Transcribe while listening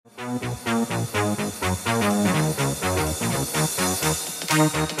Wow,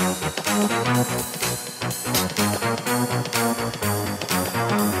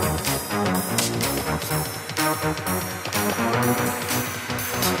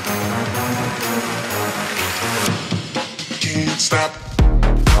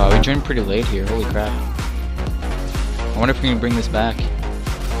 we joined pretty late here. Holy crap. I wonder if we can bring this back.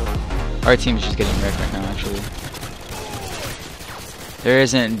 Our team is just getting wrecked right now, actually. There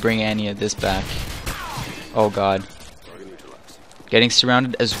isn't bringing any of this back. Oh god. Getting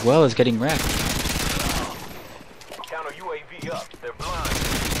surrounded as well as getting wrecked.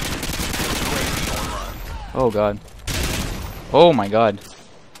 Oh god. Oh my god.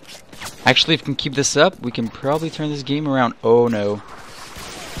 Actually, if we can keep this up, we can probably turn this game around. Oh no.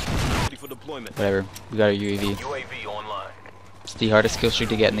 Whatever. We got our UAV. It's the hardest kill streak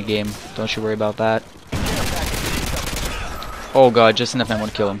to get in the game. Don't you worry about that. Oh god, just enough ammo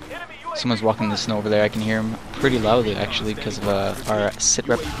to kill him. Someone's walking in the snow over there. I can hear him pretty loudly actually because of our sit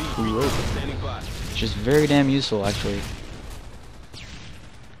rep rope, which is very damn useful actually.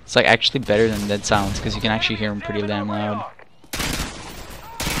 It's like actually better than dead silence because you can actually hear him pretty damn loud.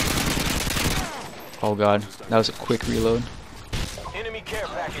 Oh god, that was a quick reload. Enemy care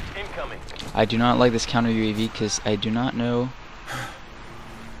package incoming. I do not like this counter UAV because I do not know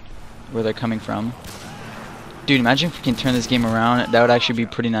where they're coming from. Dude, imagine if we can turn this game around. That would actually be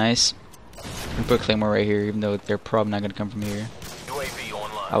pretty nice. We can put Claymore right here, even though they're probably not going to come from here. UAV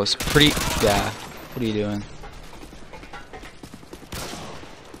online. I was pretty... Yeah. What are you doing?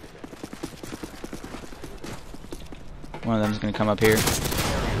 One of them's going to come up here.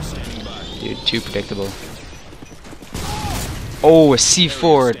 Dude, too predictable. Oh, a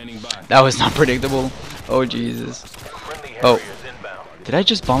C4. That was not predictable. Oh, Jesus. Oh. Did I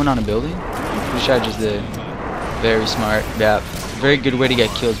just bomb it on a building? I'm pretty sure I just did. Very smart. Yeah. Very good way to get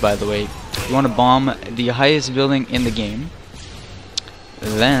kills, by the way. You want to bomb the highest building in the game.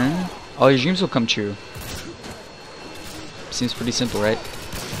 Then, all your dreams will come true. Seems pretty simple, right?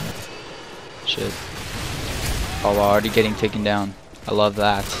 Shit. Oh, we're already getting taken down. I love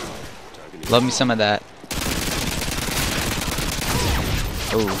that. Love me some of that.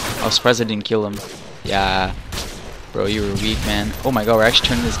 Oh, I was surprised I didn't kill him. Yeah. Bro, you were weak, man. Oh my god, we're actually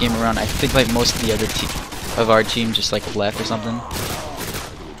turning this game around. I think like most of the other of our team just like left or something.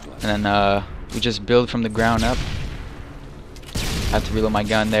 And then we just build from the ground up. I have to reload my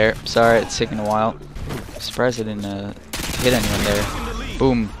gun there. Sorry, it's taking a while. Surprised I didn't hit anyone there.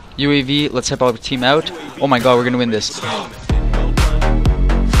 Boom. UAV, let's help our team out. Oh my god, we're gonna win this.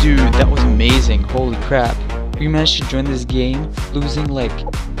 Dude, that was amazing. Holy crap. We managed to join this game, losing like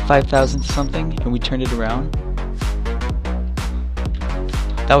 5,000 something, and we turned it around.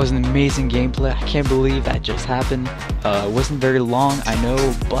 That was an amazing gameplay. I can't believe that just happened. It wasn't very long, I know,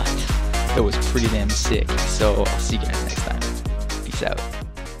 but it was pretty damn sick. So I'll see you guys next time. Peace out.